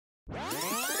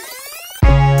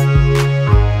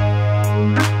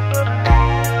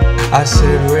I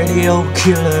said radio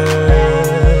killer,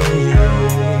 yeah.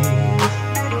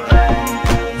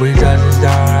 We got this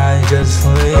down right just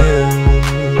for you.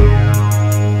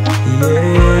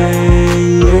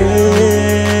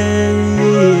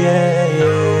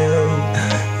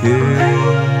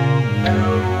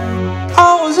 I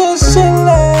was just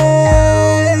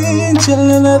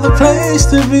chillin' at the place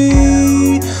to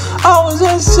be. I was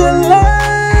just chillin',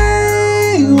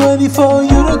 waiting for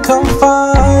you to come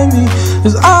find me.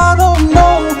 'Cause I don't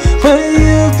know where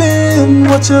you've been,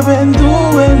 what you've been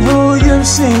doing, who you've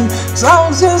seen. 'Cause I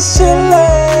was just chillin',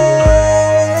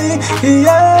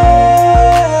 yeah.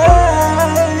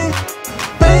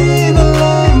 Baby,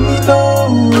 let me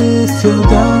know if you're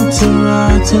down to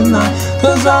ride tonight,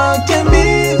 'cause I can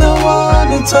be the one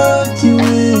to tuck you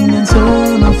in and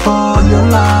turn off all your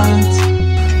lights.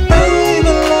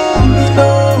 Baby, let me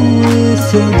know if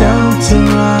you're down to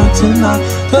ride tonight,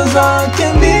 'cause I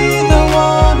can be the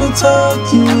one to tuck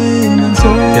you in and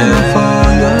turn off all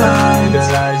your lights.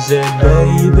 'Cause I said,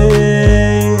 baby,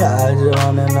 I just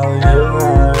wanna know you're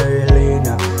really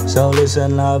now. So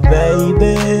listen up,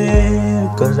 baby,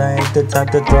 'cause I ain't the type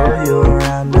to throw you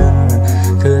around.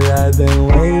 'Cause I've been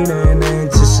waiting,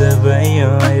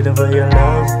 anticipating, waiting for your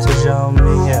love to show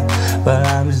me, yeah. But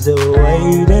I'm still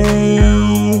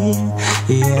waiting,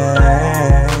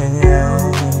 yeah.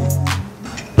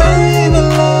 Baby,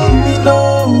 let me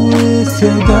know if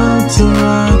you're down to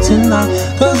ride tonight,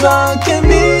 'cause I can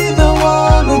be the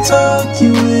one to tuck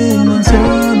you in and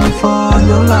turn off all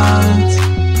your lights.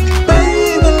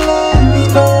 Baby, let me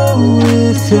know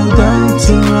if you're down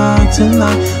to ride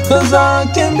tonight, 'cause I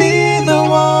can be the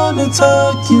one to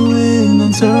tuck you in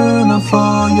and turn off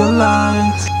all your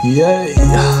lights. Yeah,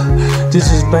 this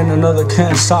has been another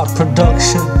Can't Stop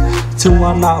production.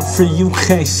 2-1-out-free, you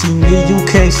can't see me, you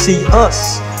can't see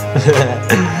us.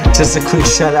 Just a quick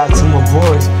shout out to my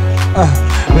boys.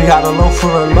 We got a loaf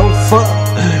for a loafer.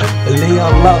 Leo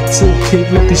Love too, keep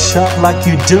looking sharp like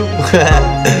you do.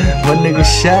 My nigga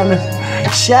Shannon,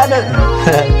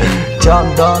 John,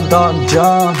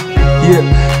 yeah.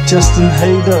 Justin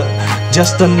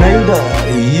Hater,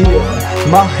 yeah.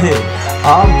 My head,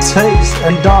 Omtayz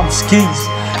and Domskez.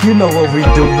 You know what we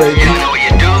do, baby. You know what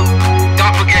you do?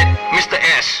 Don't forget Mr.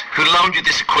 S, who loaned you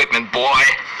this equipment, boy.